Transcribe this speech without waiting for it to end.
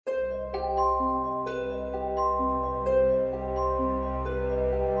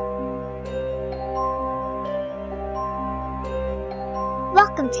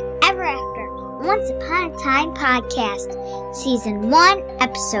Once Upon a Time podcast, Season 1,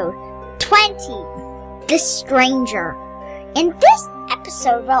 Episode 20, The Stranger. In this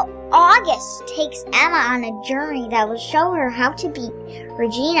episode, August takes Emma on a journey that will show her how to beat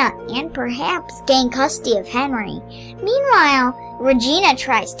Regina and perhaps gain custody of Henry. Meanwhile, Regina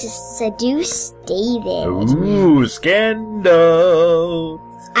tries to seduce David. Ooh, scandal!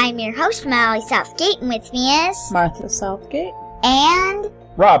 I'm your host, Molly Southgate, and with me is Martha Southgate and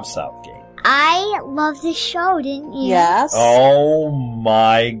Rob Southgate. I love this show, didn't you? Yes. Oh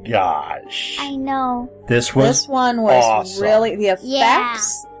my gosh. I know. This one was awesome. Really, the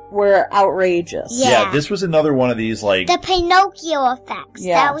effects were outrageous. Yeah. This was another one of these, like... The Pinocchio effects.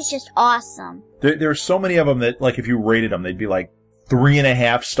 Yes. That was just awesome. There are so many of them that, like, if you rated them, they'd be like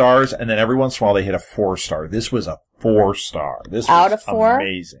 3.5 stars, and then every once in a while they hit a 4-star. This was a 4-star. This Out was of 4?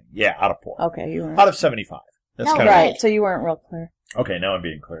 amazing. Yeah, out of 4. Okay, you weren't. Out of 75. That's No, kind of Right, so you weren't real clear. Okay, now I'm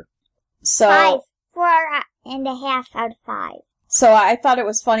being clear. So, 4.5 out of 5. So I thought it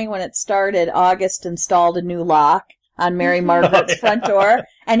was funny when it started, August installed a new lock on Mary Margaret's front door,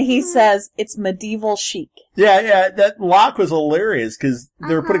 and he says, it's medieval chic. Yeah, that lock was hilarious, because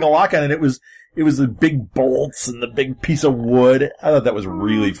they were putting a lock on it. It was the big bolts and the big piece of wood. I thought that was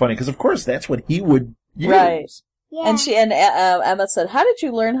really funny, because of course that's what he would use. Right. Yeah. And Emma said, how did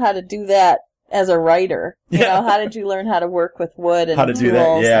you learn how to do that as a writer? You know, how did you learn how to work with wood and how to tools do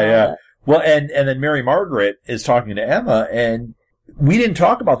that? Yeah, and all yeah. that? Well, and then Mary Margaret is talking to Emma, and we didn't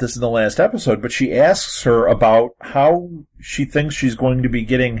talk about this in the last episode, but she asks her about how she thinks she's going to be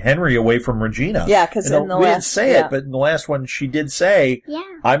getting Henry away from Regina. Yeah, because in the we last... didn't say it, but in the last one she did say, Yeah.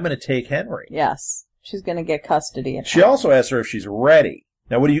 I'm going to take Henry. Yes. She's going to get custody of She also asked her if she's ready.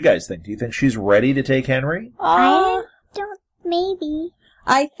 Now, what do you guys think? Do you think she's ready to take Henry? I don't, maybe.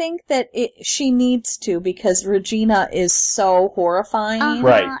 I think that she needs to, because Regina is so horrifying.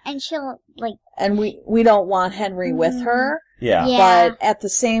 Right. And she'll, like... And we don't want Henry with her. Yeah. Yeah. But at the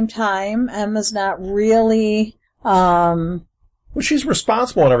same time, Emma's not really... Well, she's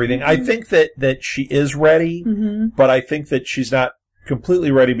responsible and everything. I think that she is ready, but I think that she's not completely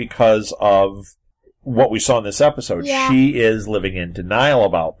ready because of what we saw in this episode. Yeah. She is living in denial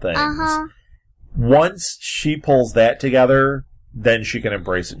about things. Uh-huh. Once she pulls that together, then she can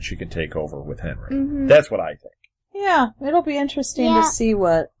embrace it and she can take over with Henry. Mhm. That's what I think. Yeah, it'll be interesting Yeah. to see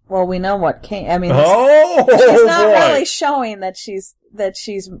what... Well, we know what came... I mean, Oh, she's not boy. really showing that she's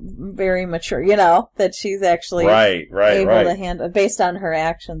very mature, you know, that she's actually able to handle, based on her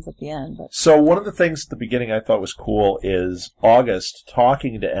actions at the end. But. So one of the things at the beginning I thought was cool is August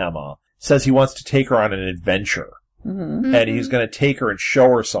talking to Emma says he wants to take her on an adventure. Mm-hmm. And he's going to take her and show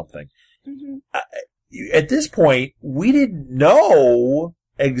her something. At this point, we didn't know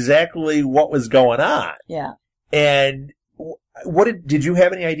exactly what was going on. Yeah. And did you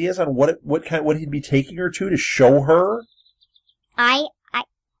have any ideas on what he'd be taking her to show her? I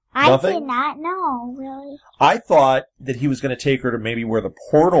Nothing? did not know, really. I thought that he was going to take her to maybe where the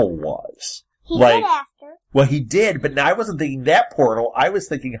portal was. He did after. Well, he did, but I wasn't thinking that portal. I was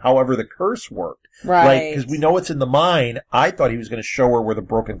thinking however the curse worked. Right. Because we know it's in the mine. I thought he was going to show her where the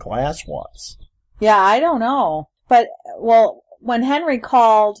broken glass was. Yeah, I don't know. But, well, when Henry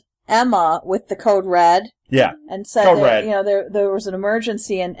called Emma with the code red... Yeah. And said Code that, red. you know, there was an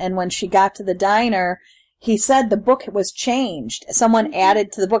emergency, and when she got to the diner, he said the book was changed. Someone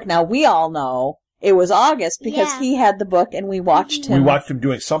added to the book. Now, we all know it was August because he had the book and we watched him. We watched him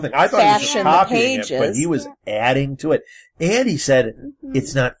doing something. I thought he was just fashion the copying it, but pages. he was adding to it. And he said,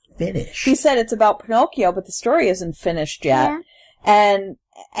 it's not finished. He said it's about Pinocchio, but the story isn't finished yet. Yeah.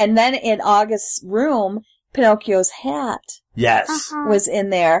 And then in August's room, Pinocchio's hat Yes. was in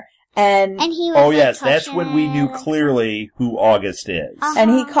there. And he was oh, yes, that's when we knew clearly who August is.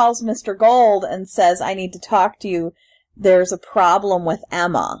 And he calls Mr. Gold and says, I need to talk to you. There's a problem with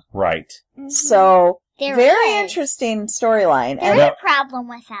Emma. Right. So, very is. Interesting storyline. There is a problem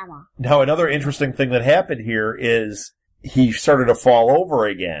with Emma. Now, another interesting thing that happened here is he started to fall over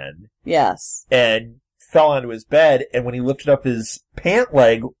again. Yes. And fell onto his bed, and when he lifted up his pant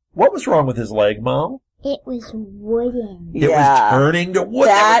leg, what was wrong with his leg, Mom? It was wooden. It was turning to wood.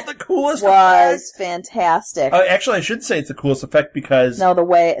 That was the coolest effect. Was fantastic. Actually, I should say it's the coolest effect because... No, the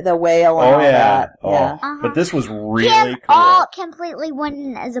whale and all that. Oh. Yeah. But this was really Him cool. all completely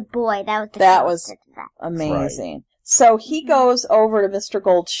wooden as a boy. That was amazing. Right. So he goes over to Mr.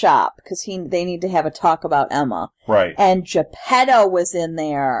 Gold's shop because they need to have a talk about Emma. Right. And Geppetto was in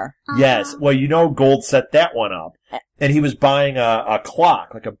there. Yes. Well, you know Gold set that one up. And he was buying a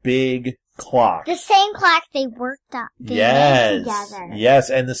clock, like a big clock. The same clock they worked on. They made together. Yes,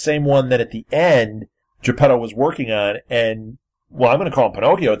 and the same one that at the end Geppetto was working on, and well, I'm going to call him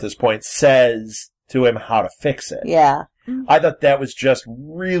Pinocchio at this point, says to him how to fix it. Yeah. I thought that was just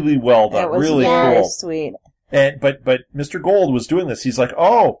really well done, really cool. Sweet. But Mr. Gold was doing this. He's like,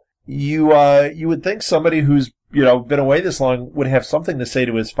 oh, you would think somebody who's, been away this long would have something to say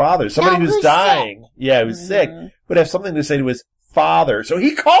to his father. Somebody who's dying, who's sick, would have something to say to his father. So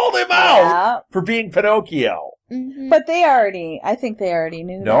he called him out for being Pinocchio. Mm-hmm. But I think they already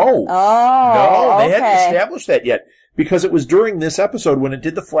knew No. that. Oh, no, they hadn't established that yet. Because it was during this episode when it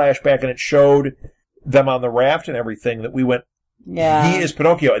did the flashback and it showed them on the raft and everything that we went, he is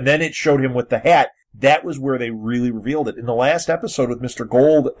Pinocchio. And then it showed him with the hat. That was where they really revealed it. In the last episode with Mr.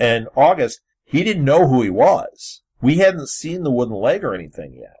 Gold and August, he didn't know who he was. We hadn't seen the wooden leg or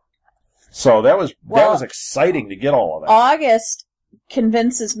anything yet. So that was exciting to get all of that. August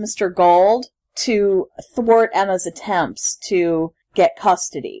convinces Mr. Gold to thwart Emma's attempts to get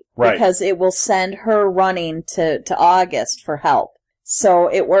custody. Right. Because it will send her running to August for help.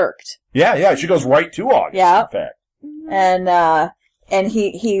 So it worked. Yeah, she goes right to August, in fact. And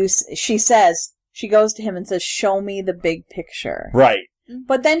she says, she goes to him and says, show me the big picture. Right.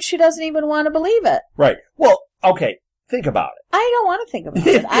 But then she doesn't even want to believe it. Right. Well, okay, think about it. I don't want to think about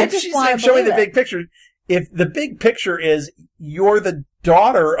it. I just want to show me the big picture. If the big picture is you're the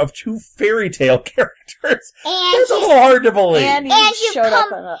daughter of two fairy tale characters, that's a little hard to believe. And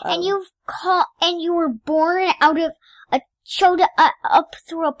you were born out of showed up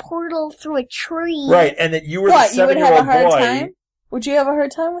through a portal through a tree. Right, and that you were the 7-year-old boy. Time? Would you have a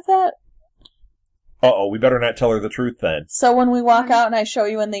hard time with that? Uh-oh, we better not tell her the truth then. So when we walk out and I show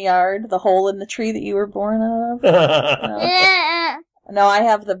you in the yard the hole in the tree that you were born out of? No, I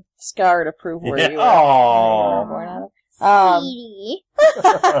have the scar to prove where you were born out of. Sweetie.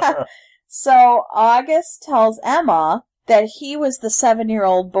 So August tells Emma that he was the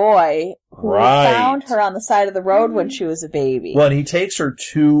 7-year-old boy who found her on the side of the road when she was a baby. Well, and he takes her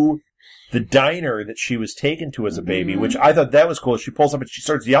to the diner that she was taken to as a baby, which I thought that was cool. She pulls up and she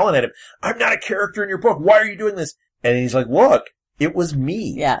starts yelling at him, I'm not a character in your book. Why are you doing this? And he's like, look, it was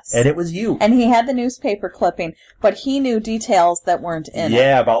me. Yes. And it was you. And he had the newspaper clipping, but he knew details that weren't in it.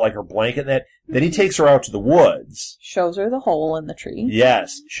 Yeah, about like her blanket and that. Then he takes her out to the woods. Shows her the hole in the tree.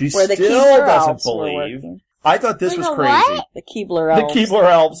 Yes. She where the still Keebler doesn't elves believe. were I thought this was crazy. What? The Keebler elves. The Keebler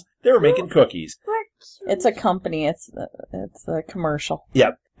elves. They were making cookies. It's a company. It's a commercial.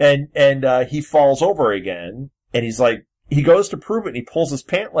 Yep. And he falls over again, and he's like, he goes to prove it, and he pulls his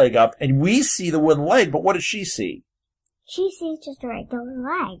pant leg up, and we see the wooden leg, but what does she see? She sees just a regular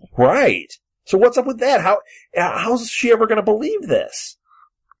leg. Right. So what's up with that? How's she ever going to believe this?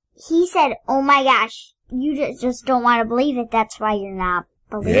 He said, oh my gosh, you just don't want to believe it, that's why you're not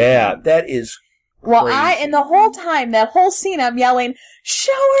believing it. Yeah, that is Well, crazy. and the whole time, that whole scene, I'm yelling,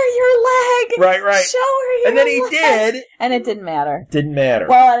 show her your leg! Right. Show her your leg! And then he did. And it didn't matter. Didn't matter.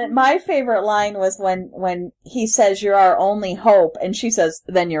 Well, and my favorite line was when he says, you're our only hope, and she says,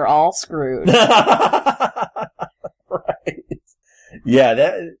 then you're all screwed. Right.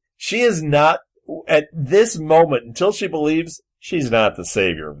 Yeah, she is not, at this moment, until she believes, she's not the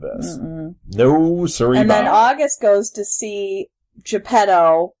savior of this. Mm-mm. No, sorry. And then August goes to see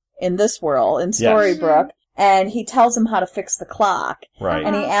Geppetto in this world, in Storybrooke, and he tells him how to fix the clock. Right.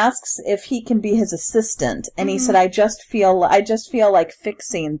 And he asks if he can be his assistant, and he said, I just feel like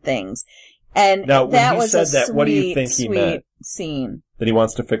fixing things. And now, when that he was said a that, sweet, what do you think he sweet meant? Scene. That he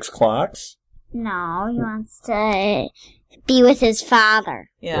wants to fix clocks? No, he wants to be with his father.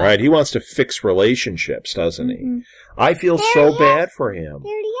 Yeah. Right, he wants to fix relationships, doesn't he? Mm-hmm. I feel so bad for him. They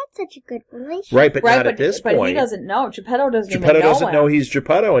already had such a good relationship. Right, but not at this point. But he doesn't know. Geppetto doesn't even know Geppetto doesn't him. know he's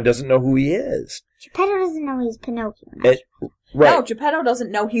Geppetto and doesn't know who he is. Geppetto doesn't know he's Pinocchio. Right. No, Geppetto doesn't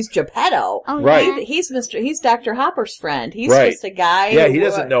know he's Geppetto. Oh, Right. yeah? He's Dr. Hopper's friend. He's Right. just a guy he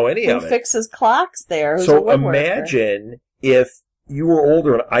doesn't know any who of it. fixes clocks there. Who's a So woodworker. imagine if you were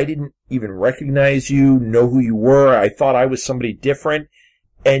older and I didn't even recognize you, know who you were. I thought I was somebody different.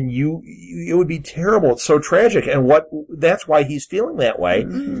 And it would be terrible. It's so tragic. And that's why he's feeling that way.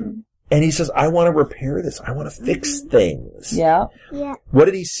 Mm-hmm. And he says, I want to repair this. I want to fix things. Yeah. Yeah. What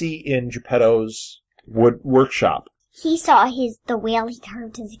did he see in Geppetto's workshop? He saw the whale he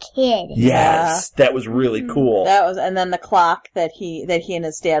carved as a kid. Yes. That was really cool. And then the clock that he and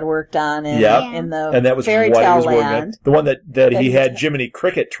his dad worked on in the and that was fairy what he tale was working land. on. The one that he had Jiminy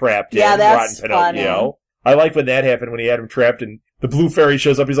Cricket trapped in. Yeah, that's Rotten Pinocchio. funny. I like when that happened, when he had him trapped and the blue fairy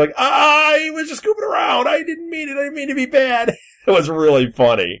shows up. He's like, he was just goofing around. I didn't mean it. I didn't mean to be bad. It was really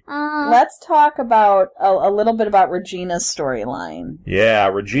funny. Let's talk about a little bit about Regina's storyline. Yeah,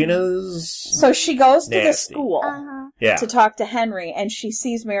 Regina's... So she goes to the nasty. school Yeah. to talk to Henry, and she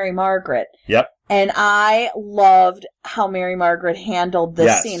sees Mary Margaret. Yep. And I loved how Mary Margaret handled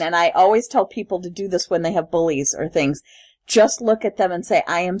this scene. And I always tell people to do this when they have bullies or things. Just look at them and say,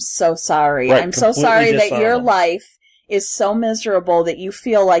 I am so sorry. Right, I'm so sorry that your life is so miserable that you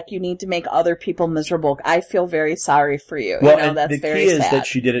feel like you need to make other people miserable. I feel very sorry for you. Well, and that's the very key is sad. that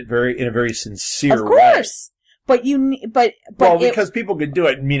she did it in a very sincere way. Of course. But because people could do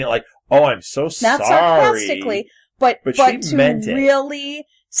it and mean it like, oh, I'm so sorry. Not sarcastically, but she to meant it. really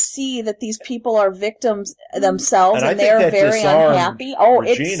see that these people are victims themselves and they're that very unhappy. Oh,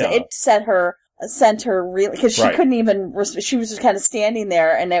 Regina. it sent her really, because she couldn't even, she was just kind of standing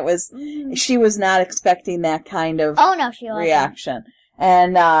there, and she was not expecting that kind of reaction.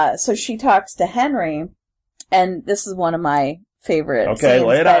 And so she talks to Henry, and this is one of my favorite scenes. Okay,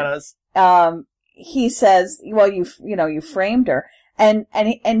 lay it on us. He says, well, you framed her. And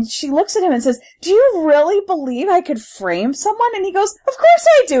she looks at him and says, do you really believe I could frame someone? And he goes, of course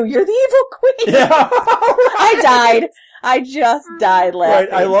I do. You're the evil queen. Yeah. I died. I just died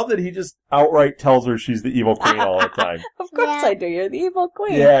laughing. Right. I love that he just outright tells her she's the evil queen all the time. Of course I do. You're the evil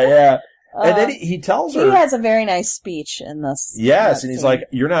queen. Yeah. And then he tells her. He has a very nice speech in this. Yes, and he's like,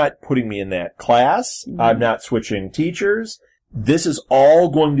 you're not putting me in that class. Mm-hmm. I'm not switching teachers. This is all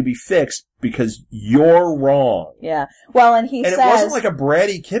going to be fixed because you're wrong. Yeah. Well, and says... And it wasn't like a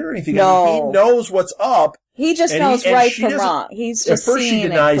bratty kid or anything. No. I mean, he knows what's up. He just knows right from wrong. He's just at first seeing she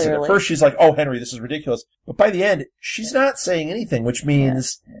denies it. At first she's like, oh, Henry, this is ridiculous. But by the end, she's not saying anything, which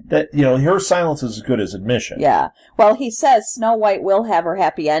means that, her silence is as good as admission. Yeah. Well, he says Snow White will have her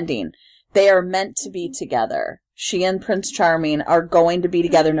happy ending. They are meant to be together. She and Prince Charming are going to be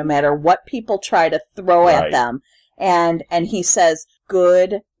together no matter what people try to throw at them. And he says,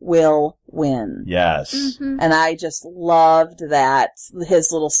 good will win. Yes. Mm-hmm. And I just loved that.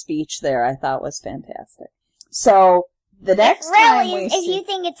 His little speech there I thought was fantastic. So the next time we if you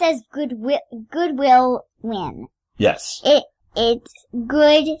think it says good will win. Yes. It's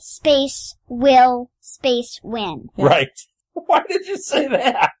good space will space win. Yeah. Right. Why did you say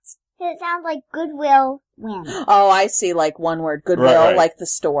that? It sounds like goodwill win. Oh, I see. Like one word, goodwill, like the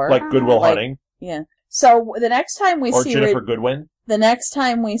store, like Goodwill Hunting. Yeah. So the next time we see Jennifer Goodwin. The next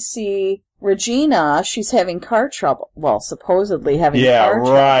time we see Regina, she's having car trouble. Well, supposedly having car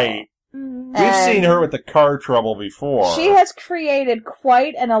trouble. Yeah, right. We've seen her with the car trouble before. She has created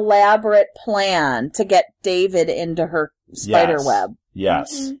quite an elaborate plan to get David into her spider web.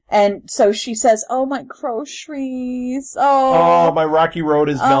 Yes. Mm-hmm. And so she says, oh, my groceries. Oh, my rocky road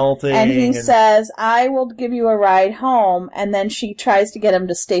is melting. And he says, I will give you a ride home. And then she tries to get him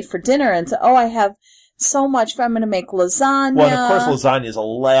to stay for dinner and say, oh, I have so much. I'm going to make lasagna. Well, and of course, lasagna is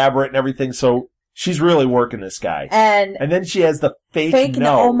elaborate and everything, so she's really working this guy. And then she has the fake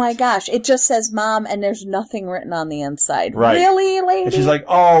note. Oh, my gosh. It just says Mom, and there's nothing written on the inside. Right. Really, lady? And she's like,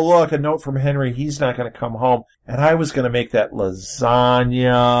 oh, look, a note from Henry. He's not going to come home. And I was going to make that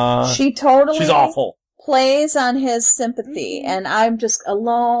lasagna. She's awful. Plays on his sympathy, and I'm just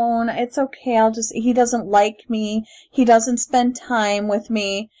alone. It's okay. He doesn't like me. He doesn't spend time with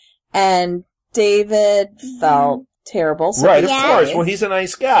me. And David felt terrible. So right, of course. Well, he's a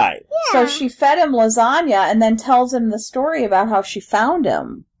nice guy. Yeah. So she fed him lasagna and then tells him the story about how she found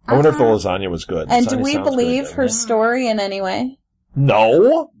him. I wonder if the lasagna was good. And do we believe her story in any way?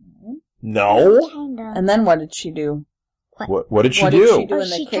 No. And then what did she do? What did she do? Did she do in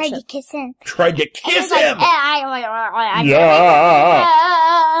the kitchen? Tried to kiss him. Tried to kiss him!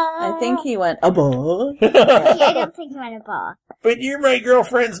 I think he went, abah. I don't think he went abah. But you're my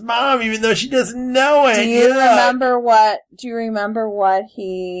girlfriend's mom, even though she doesn't know it. Do you remember what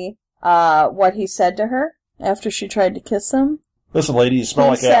he said to her after she tried to kiss him? Listen, lady, you smell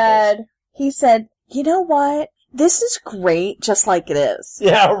like apples. He said, you know what? This is great, just like it is.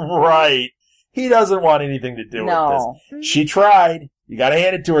 Yeah, right. He doesn't want anything to do with this. She tried. You gotta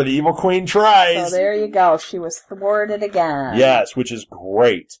hand it to her. The evil queen tries. So there you go. She was thwarted again. Yes, which is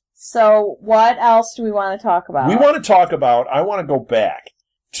great. So what else do we want to talk about? I want to go back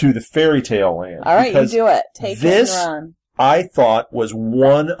to the fairy tale land. All right, you do it. Take it and run. I thought was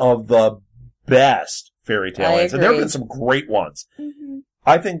one of the best fairy tale lands. And there have been some great ones. Mm-hmm.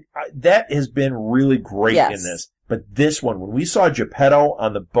 I think that has been really great in this. But this one, when we saw Geppetto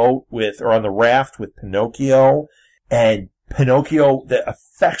on the boat on the raft with Pinocchio, and Pinocchio, the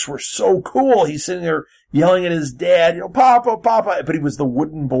effects were so cool. He's sitting there yelling at his dad, Papa, Papa, but he was the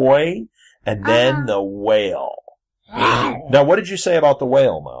wooden boy, and then the whale. Now, what did you say about the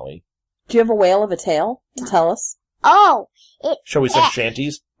whale, Molly? Do you have a whale of a tale to tell us? Oh, shall we sing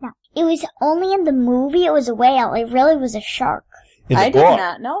shanties? No, it was only in the movie. It was a whale. It really was a shark. in the book. I did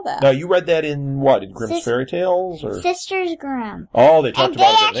not know that. Now, you read that in what? In Grimm's Fairy Tales? Or? Sisters Grimm. Oh, they talked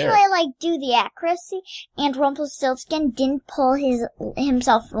about it in there. And they actually, do the accuracy, and Rumpelstiltskin didn't pull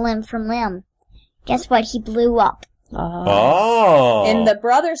himself limb from limb. Guess what? He blew up. Oh. In the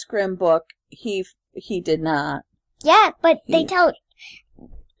Brothers Grimm book, he did not. Yeah, but they tell...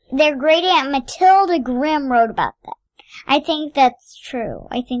 Their great aunt Matilda Grimm wrote about that. I think that's true.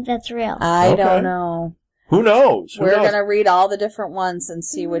 I think that's real. I don't know. Who knows? We're going to read all the different ones and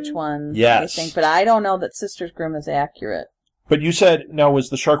see which one we think. But I don't know that Sisters Grimm is accurate. But you said, now, was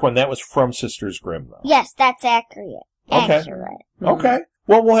the shark one, that was from Sisters Grimm, though? Yes, that's accurate. Okay. Accurate. Okay.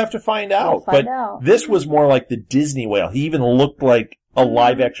 Well, we'll have to find out. This was more like the Disney whale. He even looked like a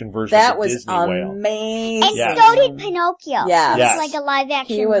live-action version of the Disney whale. That was amazing. And so did Pinocchio. Yes. It was like a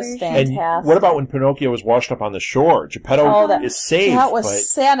live-action version. He was fantastic. And what about when Pinocchio was washed up on the shore? Geppetto is saved. That was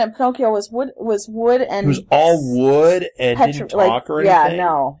sad, and Pinocchio was wood and... He was all wood and didn't talk or anything? Yeah,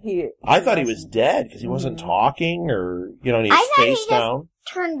 no. I thought he was dead because he wasn't talking or, and he was face down.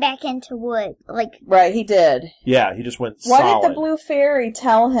 Turned back into wood, Right, he did. Yeah, he just went solid. What did the Blue Fairy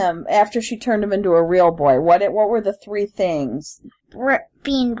tell him after she turned him into a real boy? What were the three things?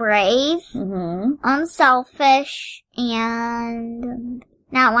 Being brave, unselfish, and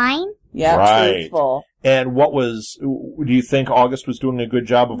not lying. Yeah, truthful. And do you think August was doing a good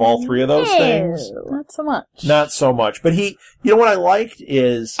job of all three of those things? Not so much. Not so much. But what I liked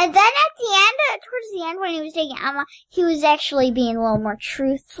is... And then at the end, towards the end, when he was taking Emma, he was actually being a little more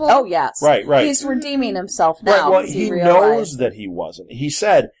truthful. Oh, yes. Right. He's reading himself now. Right, well, he knows that he wasn't. He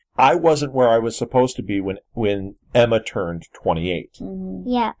said, I wasn't where I was supposed to be when Emma turned 28. Mm-hmm.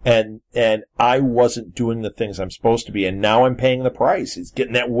 Yeah. And I wasn't doing the things I'm supposed to be, and now I'm paying the price. He's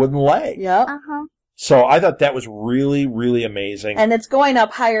getting that wooden leg. Yep. Uh-huh. So I thought that was really, really amazing. And it's going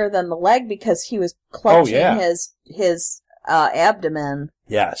up higher than the leg because he was clutching his abdomen.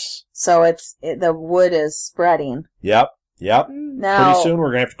 Yes. So the wood is spreading. Yep. Now, pretty soon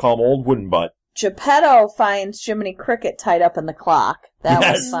we're going to have to call him Old Wooden Butt. Geppetto finds Jiminy Cricket tied up in the clock. That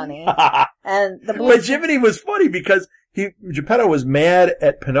was funny. And but Jiminy was funny because Geppetto was mad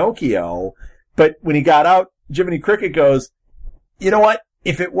at Pinocchio, but when he got out, Jiminy Cricket goes, you know what?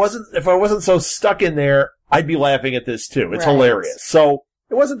 If I wasn't so stuck in there, I'd be laughing at this too. It's hilarious. So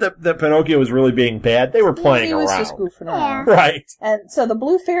it wasn't that Pinocchio was really being bad. They were playing around. He was just goofing around. Right. And so the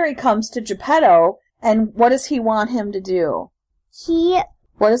Blue Fairy comes to Geppetto, and what does he want him to do?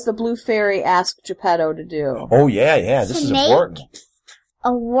 What does the Blue Fairy ask Geppetto to do? Oh, yeah. This is important.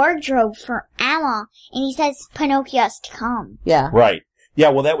 A wardrobe for Emma, and he says Pinocchio has to come. Yeah. Right. Yeah,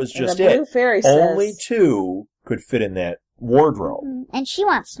 well, that was just it. The Blue Fairy says... Only two could fit in that wardrobe. And she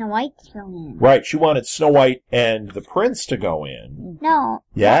wants Snow White to go in. Right. She wanted Snow White and the prince to go in. No.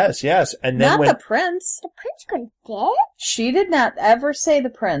 Yes. And then Not the prince. The prince couldn't fit? She did not ever say the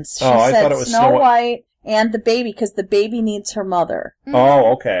prince. She I said thought it was Snow White and the baby, because the baby needs her mother.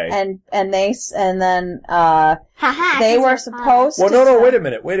 Oh, okay. And then they were supposed to... Well, no, wait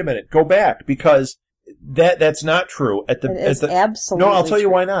a minute. Go back, because that's not true. Absolutely No, I'll tell you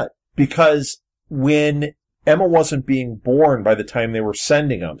true. why not. Because when Emma wasn't being born by the time they were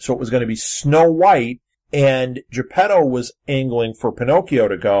sending them, so it was going to be Snow White, and Geppetto was angling for Pinocchio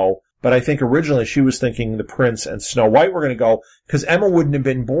to go, but I think originally she was thinking the prince and Snow White were going to go, because Emma wouldn't have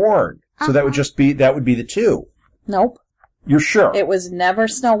been born. So that would be the two. Nope. You're sure? It was never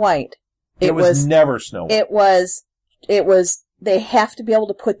Snow White. It was never Snow White. It was, they have to be able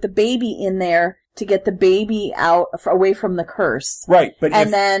to put the baby in there to get the baby away from the curse. Right.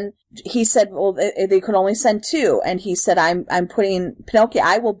 Then he said, well, they could only send two. And he said, I'm putting Pinocchio,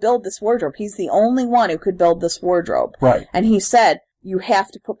 I will build this wardrobe. He's the only one who could build this wardrobe. Right. And he said, you have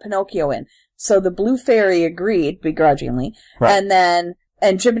to put Pinocchio in. So the Blue Fairy agreed, begrudgingly. Right.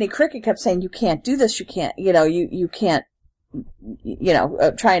 And Jiminy Cricket kept saying, you can't do this, you can't, you can't,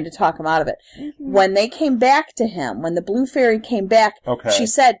 trying to talk him out of it. Mm-hmm. When they came back to him, when the Blue Fairy came back, she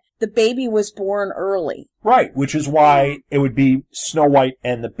said the baby was born early. Right, which is why it would be Snow White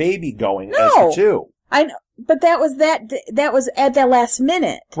and the baby going as the two. I know, but that was at the last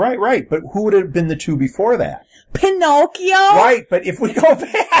minute. Right, but who would have been the two before that? Pinocchio? Right, but if we go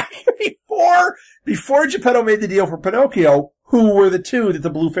back before Geppetto made the deal for Pinocchio, who were the two that the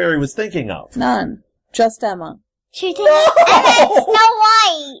Blue Fairy was thinking of? None. Just Emma. She did Emma and Snow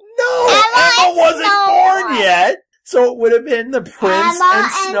White. No, Emma wasn't born yet. So it would have been the prince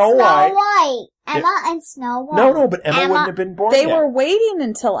and Snow White. Emma and Snow White. No, but Emma wouldn't have been born yet. They were waiting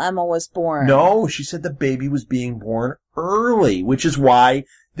until Emma was born. No, she said the baby was being born early, which is why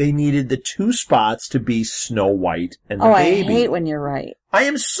they needed the two spots to be Snow White and the baby. I hate when you're right. I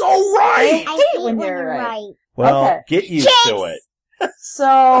am so right! I hate when you're right. Well, get used to it.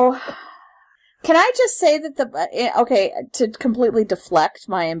 So, can I just say that to completely deflect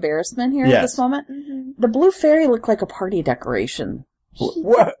my embarrassment here at this moment, the blue fairy looked like a party decoration.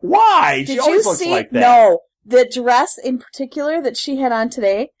 What? Why? She always looks like that. No, the dress in particular that she had on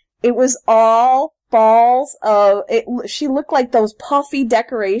today, it was all balls of it. She looked like those puffy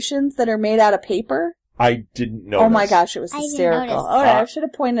decorations that are made out of paper. I didn't notice. Oh my gosh, it was hysterical. I should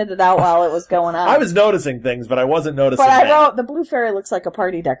have pointed it out while it was going on. I was noticing things, but I wasn't noticing But I wrote, the blue fairy looks like a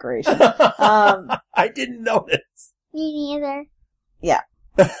party decoration. I didn't notice. Me neither. Yeah.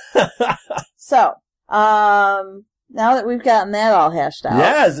 So, now that we've gotten that all hashed out.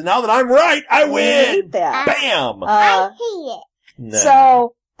 Yes, now that I'm right, I win! Hate that. Bam! I hate it.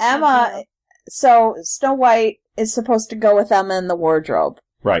 Nah. So, Snow White is supposed to go with Emma in the wardrobe.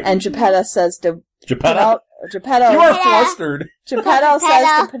 Right. And Geppetto says to... Geppetto? Geppetto. You are flustered. Geppetto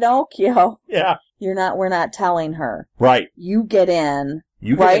says to Pinocchio... Yeah. We're not telling her. Right. You get in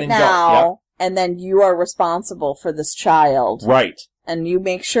You right get in now, yep. and then you are responsible for this child. Right. And you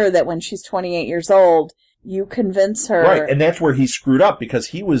make sure that when she's 28 years old, you convince her... Right, and that's where he screwed up, because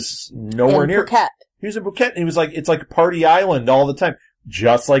he was nowhere near... Phuket. He was in Phuket, and he was like, it's like Party Island all the time.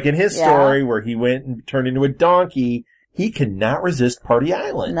 Just like in his story, where he went and turned into a donkey. He cannot resist Party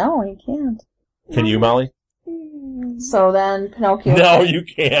Island. No, he can't. Can you, Molly? So then Pinocchio... No, you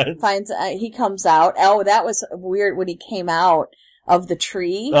can't. He comes out. Oh, that was weird when he came out of the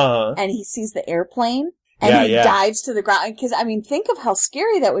tree, and he sees the airplane, and he dives to the ground. Because, I mean, think of how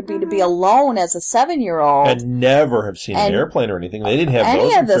scary that would be to be alone as a 7-year-old. And never have seen an airplane or anything. They didn't have any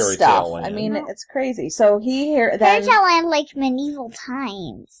those of this fairy stuff. tale land. I mean, it's crazy. So he then... Fairy tale land like medieval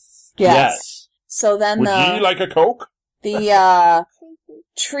times. Yes. So then Would you like a Coke? The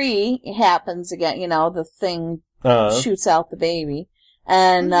tree happens again, the thing shoots out the baby.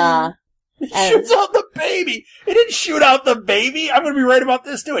 And, shoots out the baby! It didn't shoot out the baby! I'm gonna be right about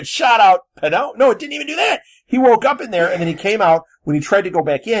this too. It shot out Pinocchio. No, it didn't even do that. He woke up in there and then he came out. When he tried to go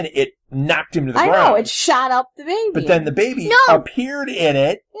back in, it knocked him to the ground. I know, it shot up the baby. But then the baby appeared in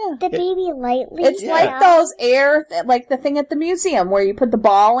it. Yeah. The baby lightly. It's like those like the thing at the museum where you put the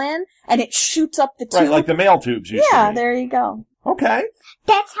ball in and it shoots up the tube. Right, like the mail tubes used to be. There you go. Okay.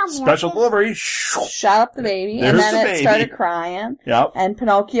 That's how special delivery. Shot up the baby, There's and then the it started crying. Yep. And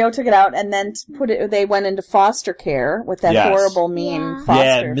Pinocchio took it out, and then they went into foster care with that horrible, mean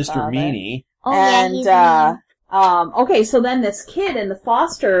foster Mr. father. Meanie. Oh, and he's mean. Okay, so then this kid in the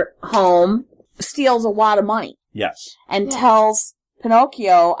foster home steals a wad of money. Yes. And tells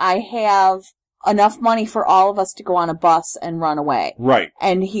Pinocchio, I have enough money for all of us to go on a bus and run away. Right.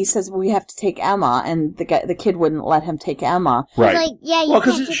 And he says, we have to take Emma, and the kid wouldn't let him take Emma. Right. He's like, yeah, you well,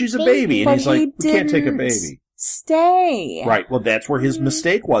 because she's a baby, and but he's like, we can't take a baby. Stay. Right. Well, that's where his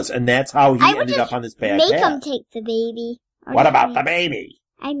mistake was, and that's how he ended up on this bad path. Make him take the baby. What about the baby?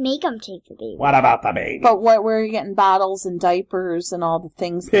 I'd make him take the baby. What about the baby? But where are you getting bottles and diapers and all the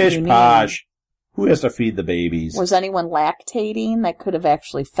things that Pish you need? posh. Who has to feed the babies? Was anyone lactating that could have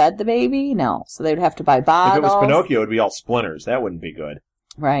actually fed the baby? No. So they would have to buy bottles. If it was Pinocchio, it would be all splinters. That wouldn't be good.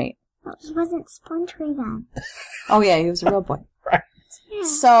 Right. Well, he wasn't splintery then. Oh, yeah, he was a real boy. Right. Yeah.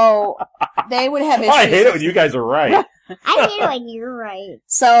 So they would have issues. I hate it when you guys are right. I hate it when you're right.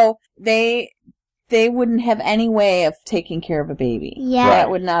 So they wouldn't have any way of taking care of a baby. Yeah. That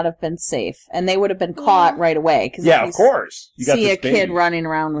would not have been safe. And they would have been caught right away. Yeah, of course. You got see a kid running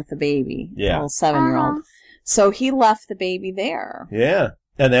around with a baby. Yeah. A little 7-year-old. So he left the baby there. Yeah.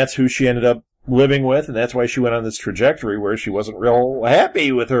 And that's who she ended up living with, and that's why she went on this trajectory where she wasn't real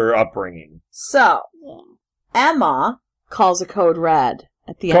happy with her upbringing. So, Emma calls a code red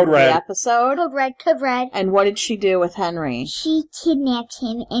at the end of the episode. Code red. And what did she do with Henry? She kidnapped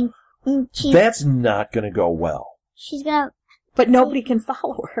him and that's not going to go well. She's going to... But nobody can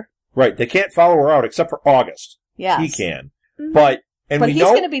follow her. Right. They can't follow her out except for August. Yes. He can. Mm-hmm. But he's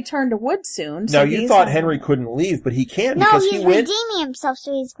going to be turned to wood soon. So now, you thought Henry couldn't leave, but he can because he went... No, he's redeeming himself,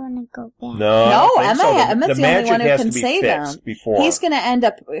 so he's going to go back. No, Emma's the only one who can save him. Before. He's going to end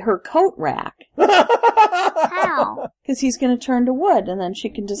up her coat rack. How? Because he's going to turn to wood, and then she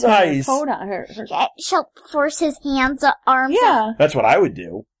can just have her coat on her. She'll force his hands, arms. Yeah. That's what I would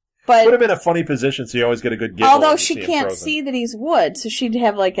do. But would have been a funny position, so you always get a good giggle. Although she can't see that he's wood, so she'd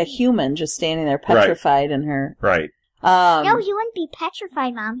have like a human just standing there petrified in her. Right. No, he wouldn't be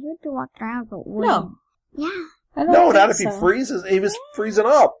petrified, Mom. He would be walking around with wood. No. Yeah. No, not if he freezes. He was freezing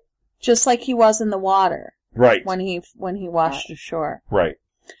up. Just like he was in the water. Right. When he washed ashore. Right.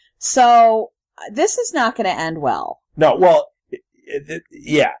 So, this is not going to end well. No, well,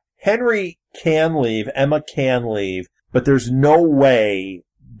 yeah. Henry can leave, Emma can leave, but there's no way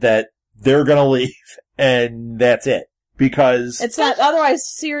that they're going to leave and that's it. because it's not. Otherwise,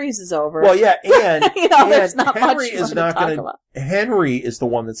 the series is over. Well, yeah, and there's not Henry much is not going to. Henry is the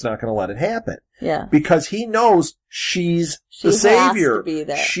one that's not going to let it happen. Yeah, because he knows she's the savior. Has to be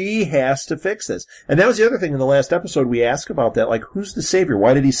there. She has to fix this. And that was the other thing in the last episode we asked about that. Like, who's the savior?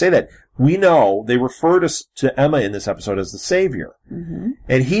 Why did he say that? We know they refer to Emma in this episode as the savior,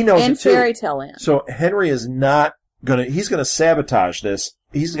 and he knows it too. In fairy tale land. So Henry is not he's gonna sabotage this.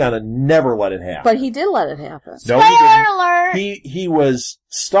 He's gonna never let it happen. But he did let it happen. No, Spoiler alert! He was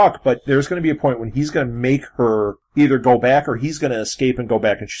stuck, but there's gonna be a point when he's gonna make her either go back or he's gonna escape and go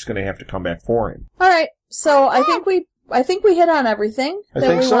back, and she's gonna have to come back for him. All right. So I think we hit on everything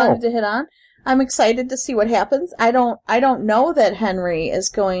that we wanted to hit on. I'm excited to see what happens. I don't know that Henry is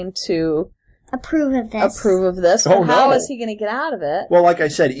going to approve of this. Oh, no. How is he going to get out of it? Well, like I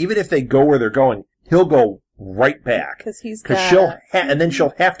said, even if they go where they're going, he'll go right back because and then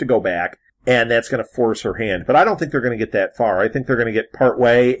she'll have to go back, and that's going to force her hand. But I don't think they're going to get that far. I think they're going to get part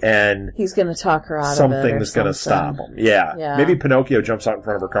way, and he's going to talk her out of it. Something that's going to stop him. Yeah. Maybe Pinocchio jumps out in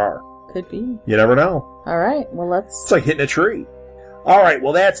front of her car. Could be. You never know. All right. Well, it's like hitting a tree. All right.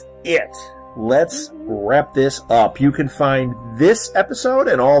 Well, that's it. Let's wrap this up. You can find this episode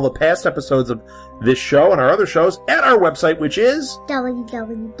and all the past episodes of this show and our other shows at our website, which is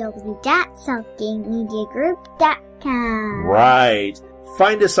www.southgatemediagroup.com. Right.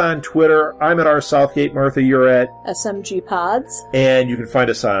 Find us on Twitter. I'm at R Southgate. Martha, you're at SMG Pods. And you can find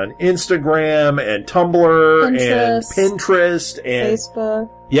us on Instagram and Tumblr and Pinterest and Facebook.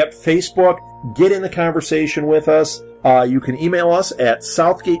 Yep, Facebook. Get in the conversation with us. You can email us at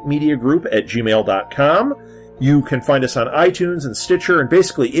southgatemediagroup@gmail.com. You can find us on iTunes and Stitcher and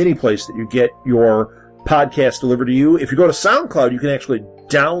basically any place that you get your podcast delivered to you. If you go to SoundCloud, you can actually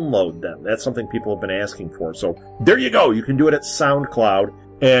download them. That's something people have been asking for. So there you go. You can do it at SoundCloud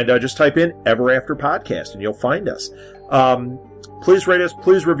and just type in Ever After Podcast and you'll find us. Please rate us.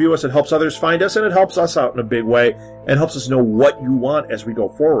 Please review us. It helps others find us and it helps us out in a big way and helps us know what you want as we go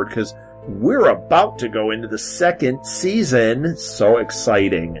forward because we're about to go into the second season. So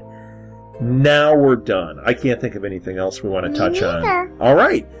exciting. Now we're done. I can't think of anything else we want to touch on. All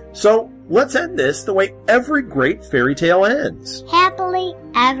right. So let's end this the way every great fairy tale ends. Happily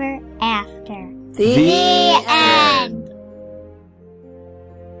ever after. The end.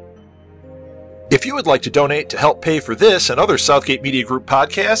 If you would like to donate to help pay for this and other Southgate Media Group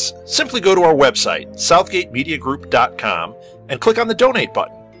podcasts, simply go to our website, southgatemediagroup.com, and click on the donate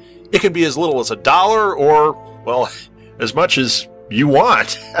button. It can be as little as $1 or, well, as much as you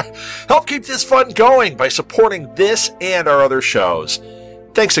want. Help keep this fun going by supporting this and our other shows.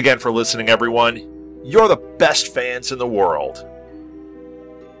 Thanks again for listening, everyone. You're the best fans in the world.